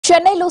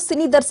చెన్నైలో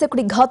సినీ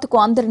దర్శకుడి ఘాతుకు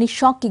అందరినీ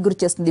షాక్ కి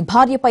గురిచేసింది.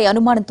 భార్యపై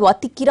అనుమానంతో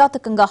అతి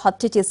కిరాతకంగా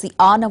హత్య చేసి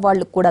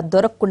ఆనవాళ్లు కూడా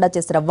దొరకకుండా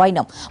చేసిన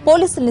వైనం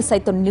పోలీసుల్ని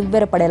సైతం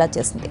నివ్వెరపడేలా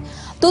చేసింది.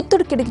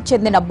 తుత్తుడికిడికి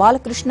చెందిన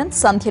బాలకృష్ణన్,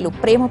 సంధ్యలు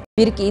ప్రేమ.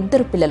 వీరికి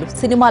ఇద్దరు పిల్లలు.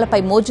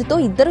 సినిమాలపై మోజుతో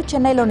ఇద్దరు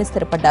చెన్నైలోనే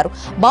స్థిరపడ్డారు.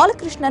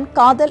 బాలకృష్ణన్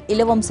కాదల్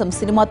ఇలవంశం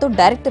సినిమాతో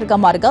డైరెక్టర్ గా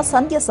మారగా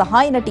సంధ్య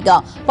సహాయ నటిగా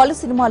పలు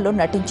సినిమాల్లో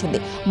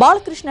నటించింది.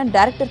 బాలకృష్ణన్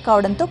డైరెక్టర్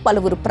కావడంతో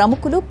పలువురు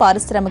ప్రముఖులు,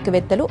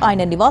 పారిశ్రామికవేత్తలు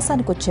ఆయన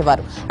నివాసానికి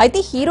వచ్చేవారు.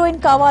 అయితే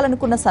హీరోయిన్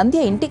కావాలనుకున్న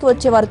సంధ్య ఇంటికి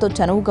వచ్చే వారితో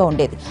చనువుగా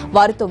ఉండేది.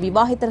 వారితో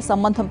వివాహిత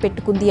సంబంధం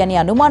పెట్టుకుంది అనే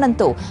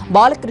అనుమానంతో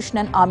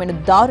బాలకృష్ణన్ ఆమెను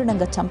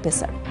దారుణంగా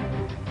చంపేశాడు.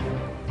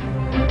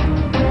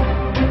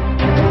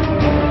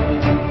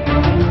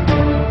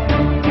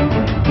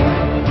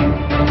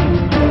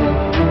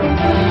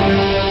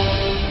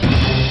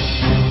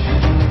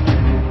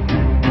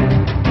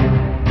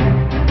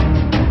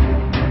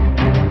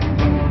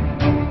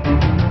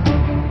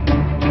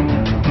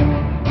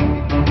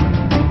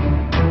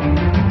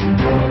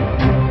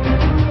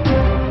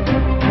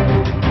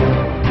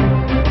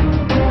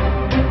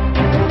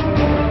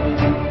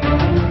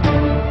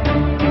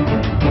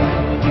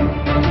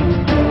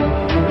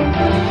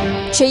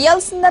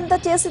 చేయాల్సిందంతా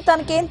చేసి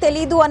తనకేం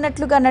తెలీదు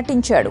అన్నట్లుగా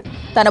నటించాడు.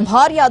 తన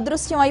భార్య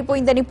అదృశ్యం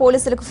అయిపోయిందని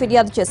పోలీసులకు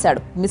ఫిర్యాదు చేశాడు.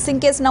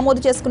 మిస్సింగ్ కేసు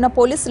నమోదు చేసుకున్న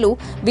పోలీసులు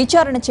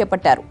విచారణ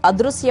చేపట్టారు.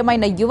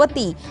 అదృశ్యమైన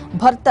యువతి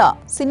భర్త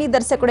సినీ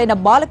దర్శకుడైన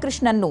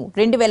బాలకృష్ణన్ను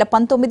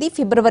 2019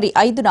 ఫిబ్రవరి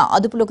 5న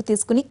అదుపులోకి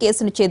తీసుకుని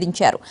కేసును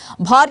ఛేదించారు.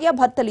 భార్య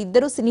భర్తలు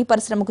ఇద్దరూ సినీ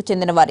పరిశ్రమకు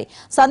చెందిన వారే.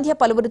 సంధ్య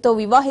పలువురితో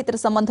వివాహిత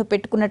సంబంధం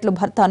పెట్టుకున్నట్లు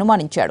భర్త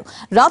అనుమానించాడు.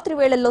 రాత్రి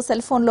వేళల్లో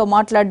సెల్ ఫోన్లో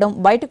మాట్లాడడం,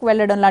 బయటకు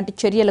వెళ్లడం లాంటి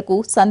చర్యలకు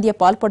సంధ్య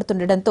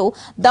పాల్పడుతుండటంతో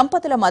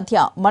దంపతుల మధ్య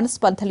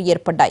మనస్పర్ధలు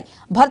ఏర్పడ్డాయి.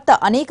 భర్త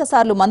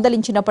అనేకసార్లు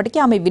మందలించినప్పటికీ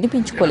ఆమె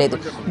వినిపించుకోలేదు.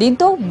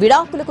 దీంతో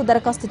విడాకులకు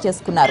దరఖాస్తు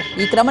చేసుకున్నారు.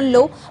 ఈ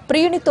క్రమంలో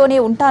ప్రియునితోనే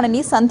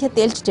ఉంటానని సంధ్య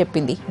తేల్చి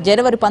చెప్పింది.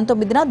 జనవరి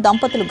 19న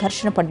దంపతులు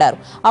ఘర్షణ పడ్డారు.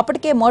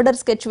 అప్పటికే మర్డర్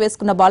స్కెచ్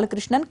వేసుకున్న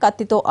బాలకృష్ణన్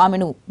కత్తితో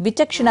ఆమెను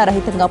విచక్షణ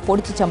రహితంగా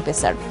పొడిచి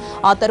చంపేశాడు.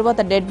 ఆ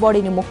తరువాత డెడ్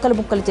బాడీని ముక్కలు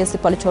ముక్కలు చేసి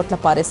పలుచోట్ల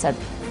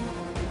పారేశాడు.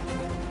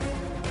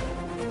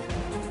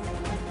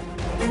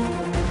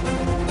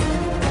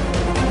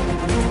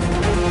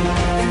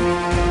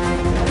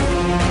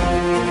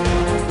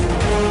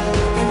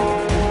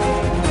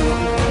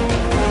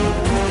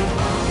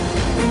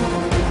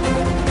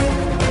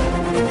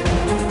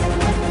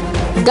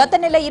 గత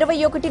నెల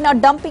 21న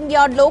డంపింగ్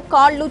యార్డ్లో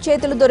కాళ్లు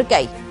చేతులు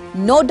దొరికాయి.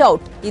 నో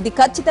డౌట్ ఇది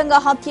ఖచ్చితంగా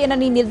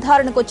హత్యేనని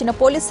నిర్ధారణకు వచ్చిన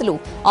పోలీసులు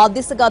ఆ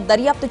దిశగా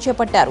దర్యాప్తు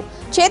చేపట్టారు.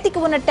 చేతికి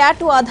ఉన్న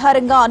టాటూ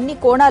ఆధారంగా అన్ని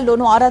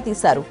కోణాల్లోనూ ఆరా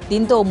తీశారు.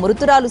 దీంతో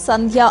మృతురాలు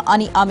సంధ్య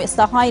అని ఆమె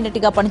సహాయ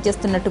నటిగా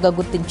పనిచేస్తున్నట్టుగా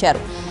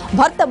గుర్తించారు.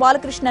 భర్త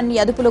బాలకృష్ణన్ని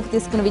అదుపులోకి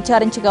తీసుకుని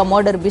విచారించగా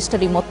మర్డర్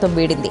మిస్టరీ మొత్తం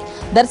వీడింది.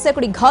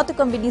 దర్శకుడి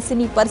ఘాతుకం విని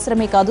సినీ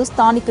పరిశ్రమే కాదు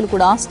స్థానికులు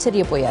కూడా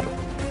ఆశ్చర్యపోయారు.